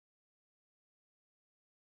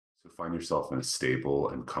So find yourself in a stable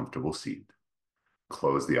and comfortable seat.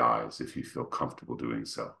 Close the eyes if you feel comfortable doing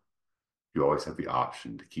so. You always have the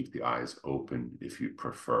option to keep the eyes open if you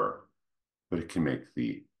prefer, but it can make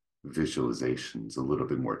the visualizations a little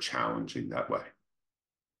bit more challenging that way.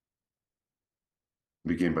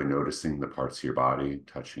 Begin by noticing the parts of your body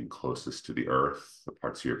touching closest to the earth, the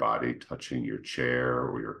parts of your body touching your chair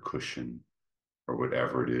or your cushion or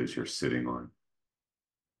whatever it is you're sitting on.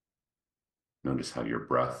 Notice how your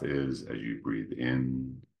breath is as you breathe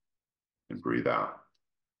in and breathe out.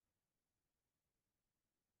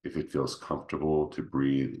 If it feels comfortable to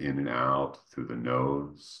breathe in and out through the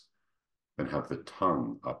nose, then have the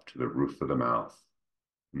tongue up to the roof of the mouth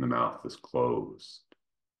and the mouth is closed.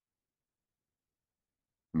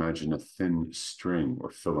 Imagine a thin string or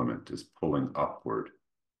filament is pulling upward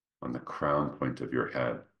on the crown point of your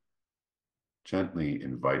head, gently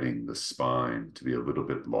inviting the spine to be a little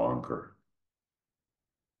bit longer.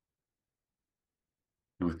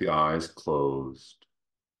 And with the eyes closed,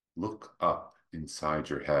 look up inside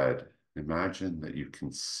your head. Imagine that you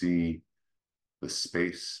can see the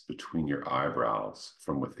space between your eyebrows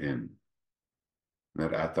from within. And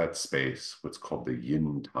that at that space, what's called the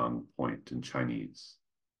yin tongue point in Chinese.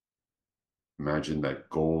 Imagine that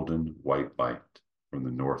golden white light from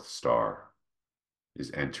the North Star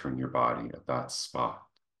is entering your body at that spot,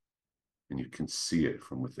 and you can see it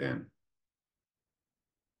from within.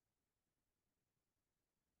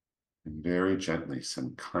 And very gently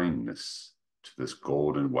send kindness to this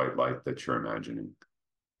golden white light that you're imagining,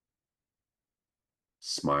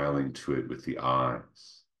 smiling to it with the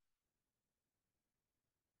eyes,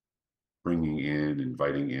 bringing in,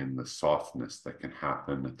 inviting in the softness that can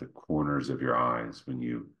happen at the corners of your eyes when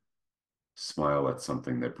you smile at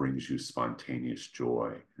something that brings you spontaneous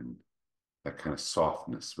joy, and that kind of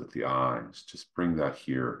softness with the eyes. Just bring that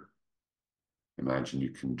here. Imagine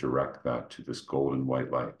you can direct that to this golden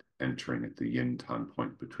white light entering at the yin tongue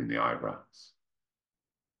point between the eyebrows.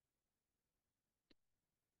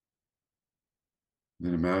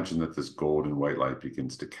 Then imagine that this golden white light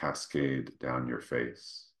begins to cascade down your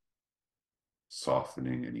face,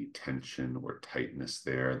 softening any tension or tightness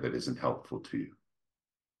there that isn't helpful to you.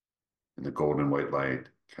 And the golden white light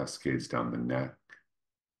cascades down the neck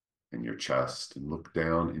and your chest, and look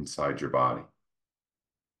down inside your body.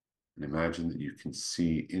 And imagine that you can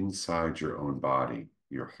see inside your own body,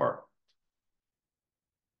 your heart.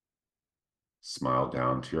 Smile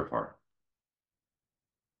down to your heart.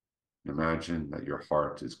 And imagine that your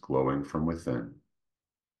heart is glowing from within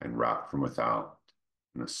and wrapped from without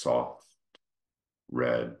in a soft,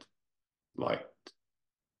 red light.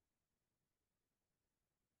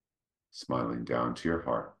 Smiling down to your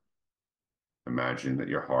heart. Imagine that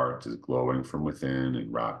your heart is glowing from within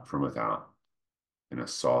and wrapped from without in a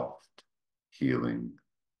soft, healing,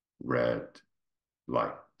 red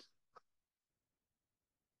light.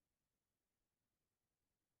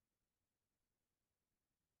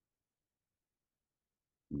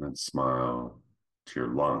 And then smile to your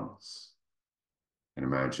lungs. And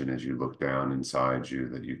imagine as you look down inside you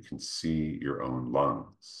that you can see your own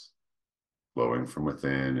lungs glowing from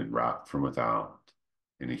within and wrapped from without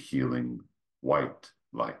in a healing white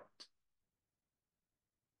light.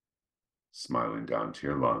 Smiling down to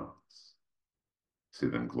your lungs. See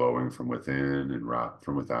them glowing from within and wrapped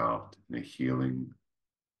from without in a healing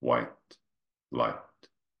white light.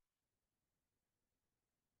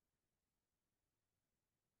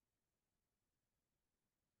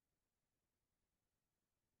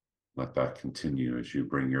 Let that continue as you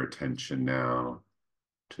bring your attention now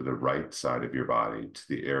to the right side of your body, to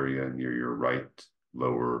the area near your right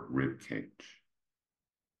lower rib cage.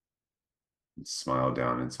 And smile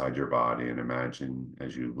down inside your body and imagine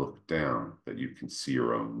as you look down that you can see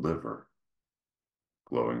your own liver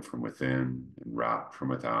glowing from within and wrapped from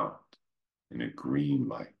without in a green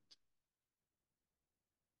light.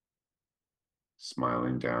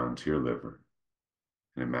 Smiling down to your liver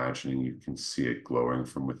and imagining you can see it glowing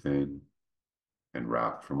from within and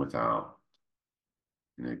wrapped from without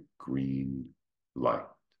in a green light.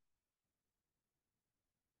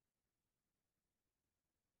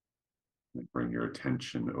 And bring your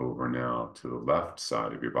attention over now to the left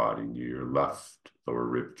side of your body, near your left lower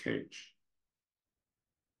rib cage.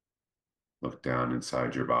 Look down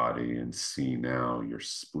inside your body and see now your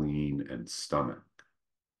spleen and stomach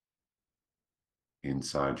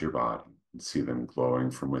inside your body, and see them glowing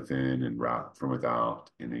from within and wrapped from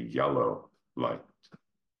without in a yellow light.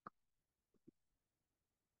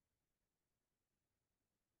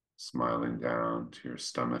 Smiling down to your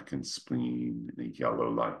stomach and spleen in a yellow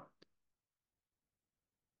light.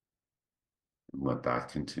 And let that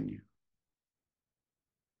continue.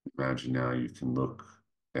 Imagine now you can look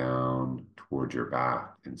down toward your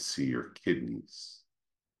back and see your kidneys.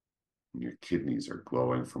 And your kidneys are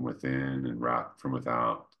glowing from within and wrapped from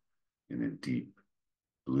without in a deep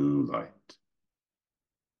blue light,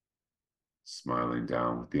 smiling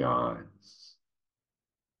down with the eyes.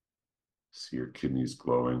 See your kidneys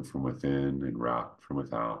glowing from within and wrapped from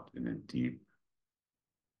without in a deep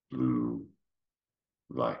blue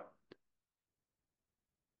light.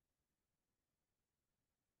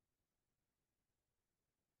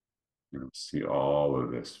 See all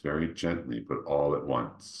of this very gently, but all at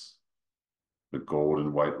once. The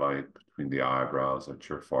golden white light between the eyebrows at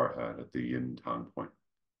your forehead at the yin tang point.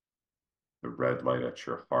 The red light at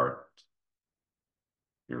your heart,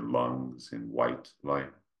 your lungs in white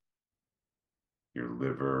light, your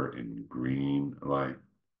liver in green light,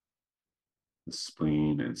 the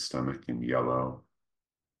spleen and stomach in yellow,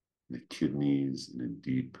 the kidneys in a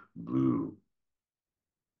deep blue.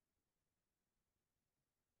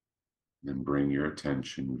 Then bring your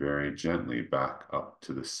attention very gently back up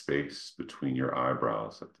to the space between your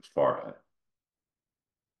eyebrows at the forehead.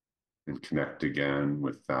 And connect again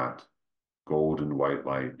with that golden white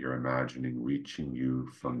light you're imagining reaching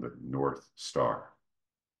you from the North Star.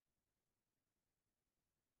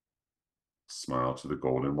 Smile to the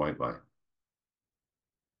golden white light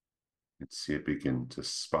and see it begin to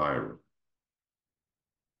spiral.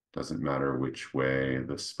 Doesn't matter which way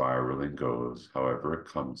the spiraling goes, however it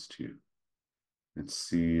comes to you. And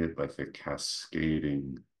see it like a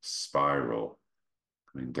cascading spiral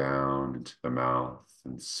coming down into the mouth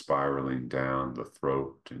and spiraling down the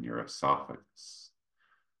throat and your esophagus,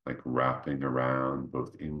 like wrapping around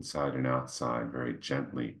both inside and outside very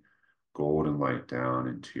gently, golden light down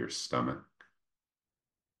into your stomach.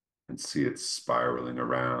 And see it spiraling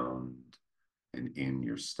around and in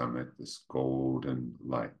your stomach, this golden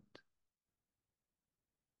light.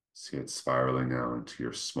 See it spiraling now into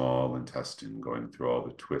your small intestine, going through all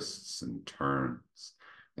the twists and turns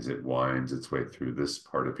as it winds its way through this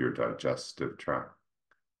part of your digestive tract.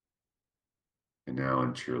 And now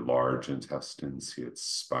into your large intestine, see it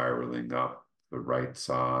spiraling up the right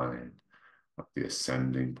side, up the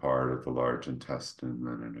ascending part of the large intestine,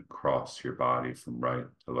 and across your body from right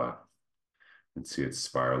to left. And see it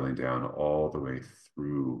spiraling down all the way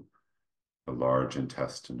through the large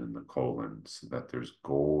intestine and the colon, so that there's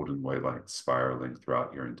golden white light spiraling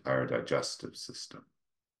throughout your entire digestive system.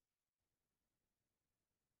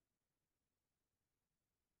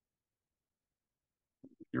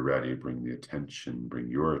 You're ready, bring your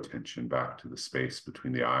attention back to the space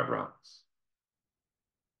between the eyebrows.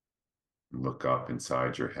 And look up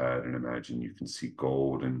inside your head and imagine you can see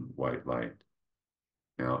golden white light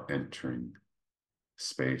now entering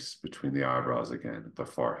space between the eyebrows again at the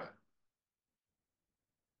forehead.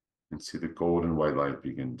 And see the golden white light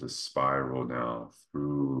begin to spiral now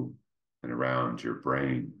through and around your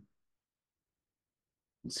brain.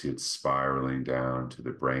 And see it spiraling down to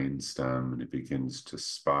the brain stem, and it begins to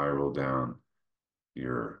spiral down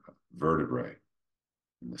your vertebrae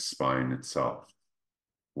and the spine itself,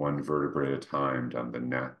 one vertebrae at a time down the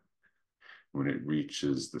neck. When it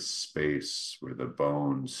reaches the space where the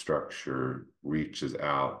bone structure reaches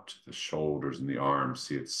out to the shoulders and the arms,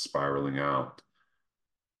 see it spiraling out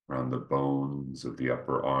around the bones of the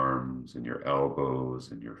upper arms and your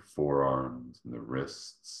elbows and your forearms and the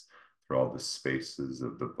wrists, through all the spaces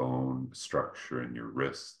of the bone structure in your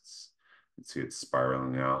wrists. And see it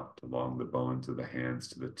spiraling out along the bones of the hands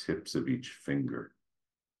to the tips of each finger.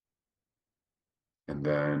 And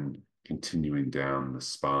then continuing down the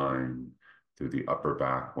spine through the upper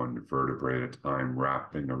back, one vertebrae at a time,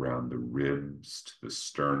 wrapping around the ribs to the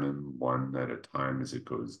sternum, one at a time as it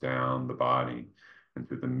goes down the body, and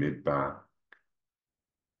through the mid-back,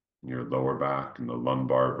 your lower back and the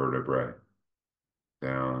lumbar vertebrae,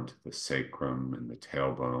 down to the sacrum and the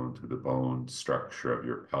tailbone, to the bone structure of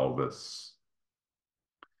your pelvis,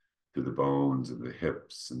 to the bones of the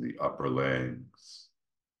hips and the upper legs,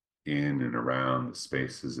 in and around the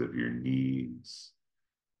spaces of your knees,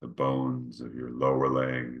 the bones of your lower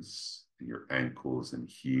legs, your ankles and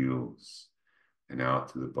heels, and out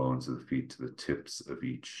to the bones of the feet, to the tips of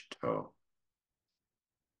each toe.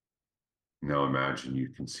 Now imagine you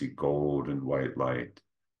can see golden white light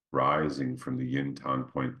rising from the yin tang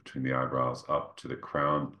point between the eyebrows up to the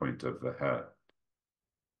crown point of the head.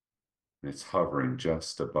 And it's hovering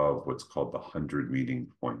just above what's called the 100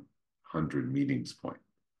 meetings point,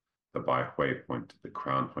 the Bai Hui point, the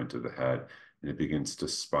crown point of the head, and it begins to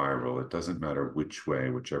spiral. It doesn't matter which way,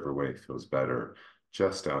 whichever way feels better,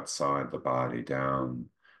 just outside the body, down,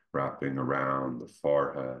 wrapping around the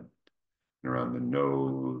forehead, and around the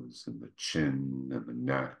nose and the chin and the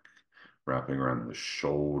neck, wrapping around the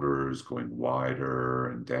shoulders, going wider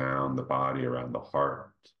and down the body around the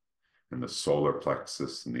heart and the solar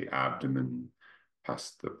plexus and the abdomen,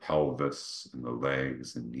 past the pelvis and the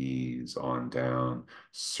legs and knees, on down,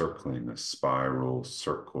 circling a spiral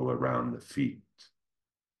circle around the feet.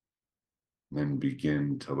 And then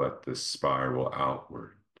begin to let this spiral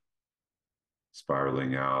outward,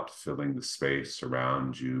 spiraling out, filling the space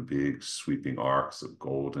around you, big sweeping arcs of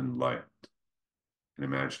golden light. And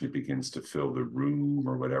imagine it begins to fill the room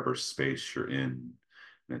or whatever space you're in,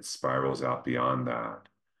 and it spirals out beyond that.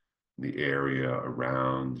 The area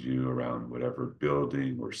around you, around whatever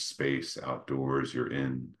building or space outdoors you're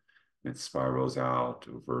in, it spirals out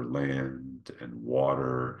over land and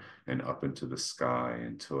water and up into the sky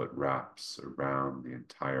until it wraps around the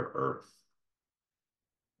entire earth.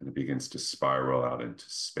 And it begins to spiral out into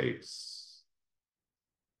space.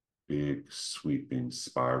 Big sweeping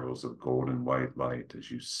spirals of golden white light as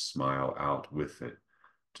you smile out with it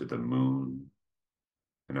to the moon,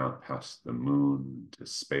 and out past the moon to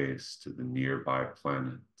space, to the nearby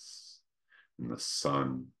planets and the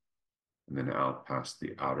sun, and then out past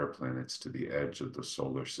the outer planets to the edge of the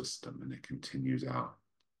solar system, and it continues out.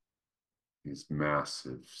 These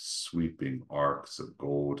massive sweeping arcs of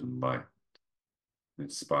golden light.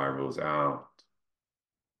 It spirals out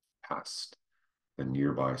past the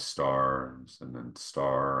nearby stars, and then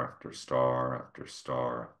star after star after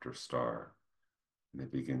star after star. And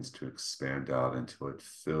it begins to expand out until it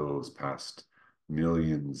fills past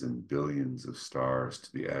millions and billions of stars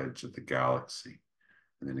to the edge of the galaxy.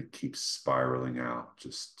 And then it keeps spiraling out,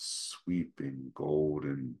 just sweeping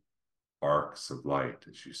golden arcs of light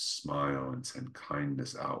as you smile and send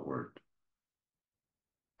kindness outward,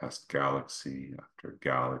 past galaxy after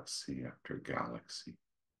galaxy after galaxy,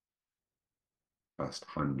 past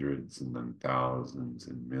hundreds and then thousands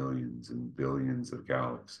and millions and billions of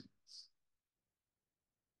galaxies,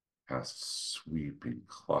 past sweeping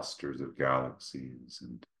clusters of galaxies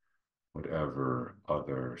and whatever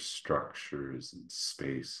other structures and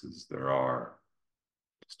spaces there are.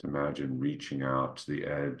 Just imagine reaching out to the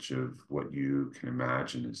edge of what you can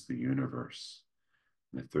imagine as the universe.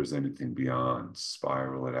 And if there's anything beyond,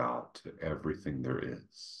 spiral it out to everything there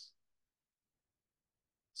is,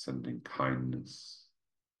 sending kindness,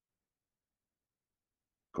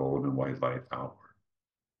 golden white light outward.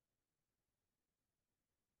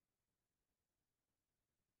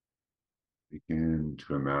 Begin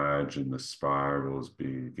to imagine the spirals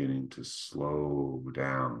beginning to slow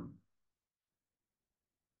down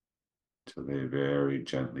till they very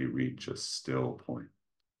gently reach a still point.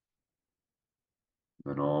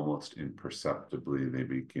 Then almost imperceptibly, they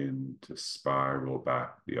begin to spiral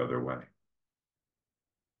back the other way.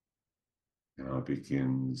 Now it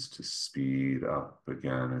begins to speed up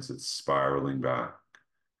again as it's spiraling back,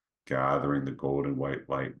 gathering the golden white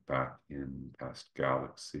light back in past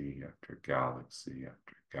galaxy after galaxy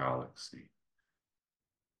after galaxy,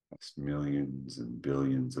 past millions and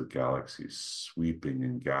billions of galaxies, sweeping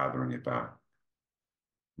and gathering it back,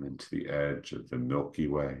 and then to the edge of the Milky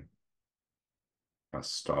Way,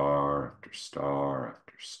 past star after star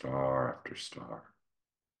after star after star,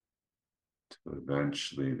 till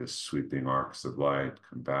eventually the sweeping arcs of light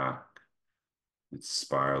come back. It's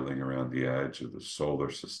spiraling around the edge of the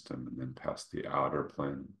solar system and then past the outer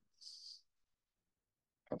planets,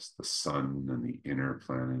 past the sun and the inner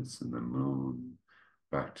planets and the moon,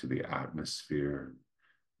 back to the atmosphere.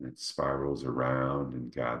 And it spirals around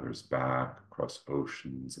and gathers back across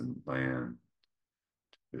oceans and land,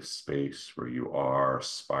 this space where you are,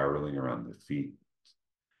 spiraling around the feet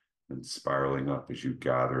and spiraling up as you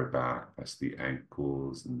gather it back past the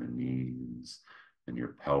ankles and the knees and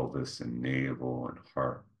your pelvis and navel and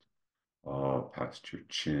heart, all past your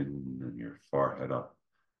chin and your forehead up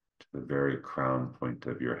to the very crown point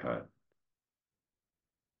of your head.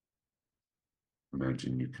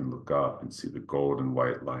 Imagine you can look up and see the golden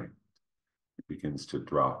white light. It begins to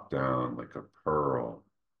drop down like a pearl,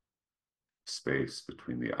 space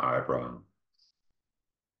between the eyebrows.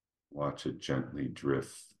 Watch it gently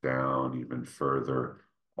drift down even further,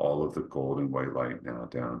 all of the golden white light now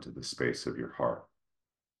down to the space of your heart.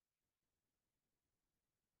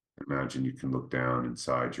 Imagine you can look down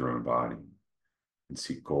inside your own body and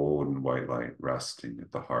see golden white light resting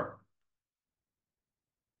at the heart.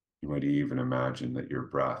 You might even imagine that your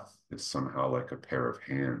breath is somehow like a pair of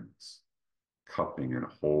hands, cupping and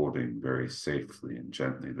holding very safely and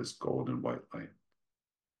gently this golden white light.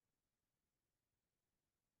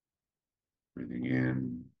 Breathing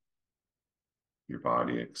in, your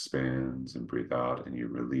body expands, and breathe out and you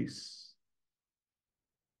release.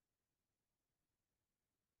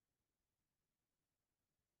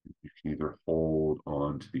 can either hold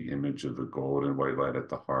on to the image of the golden white light at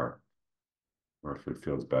the heart, or if it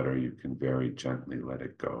feels better, you can very gently let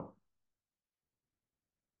it go.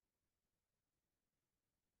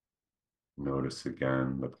 Notice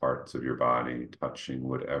again the parts of your body touching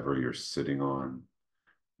whatever you're sitting on,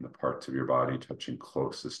 and the parts of your body touching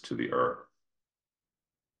closest to the earth.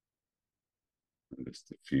 Notice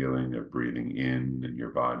the feeling of breathing in and your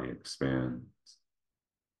body expands,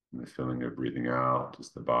 and the feeling of breathing out as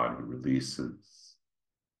the body releases,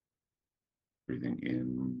 breathing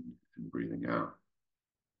in and breathing out.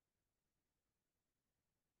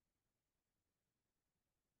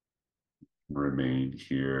 Remain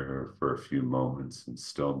here for a few moments in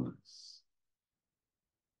stillness.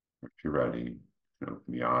 If you're ready, you can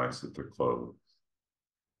open the eyes if they're closed.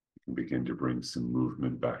 You can begin to bring some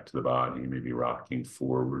movement back to the body, maybe rocking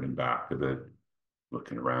forward and back a bit,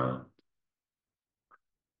 looking around.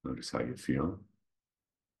 Notice how you feel.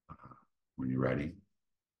 When you're ready,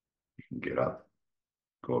 you can get up,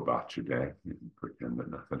 go about your day, and pretend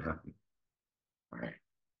that nothing happened. All right,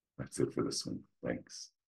 that's it for this one. Thanks.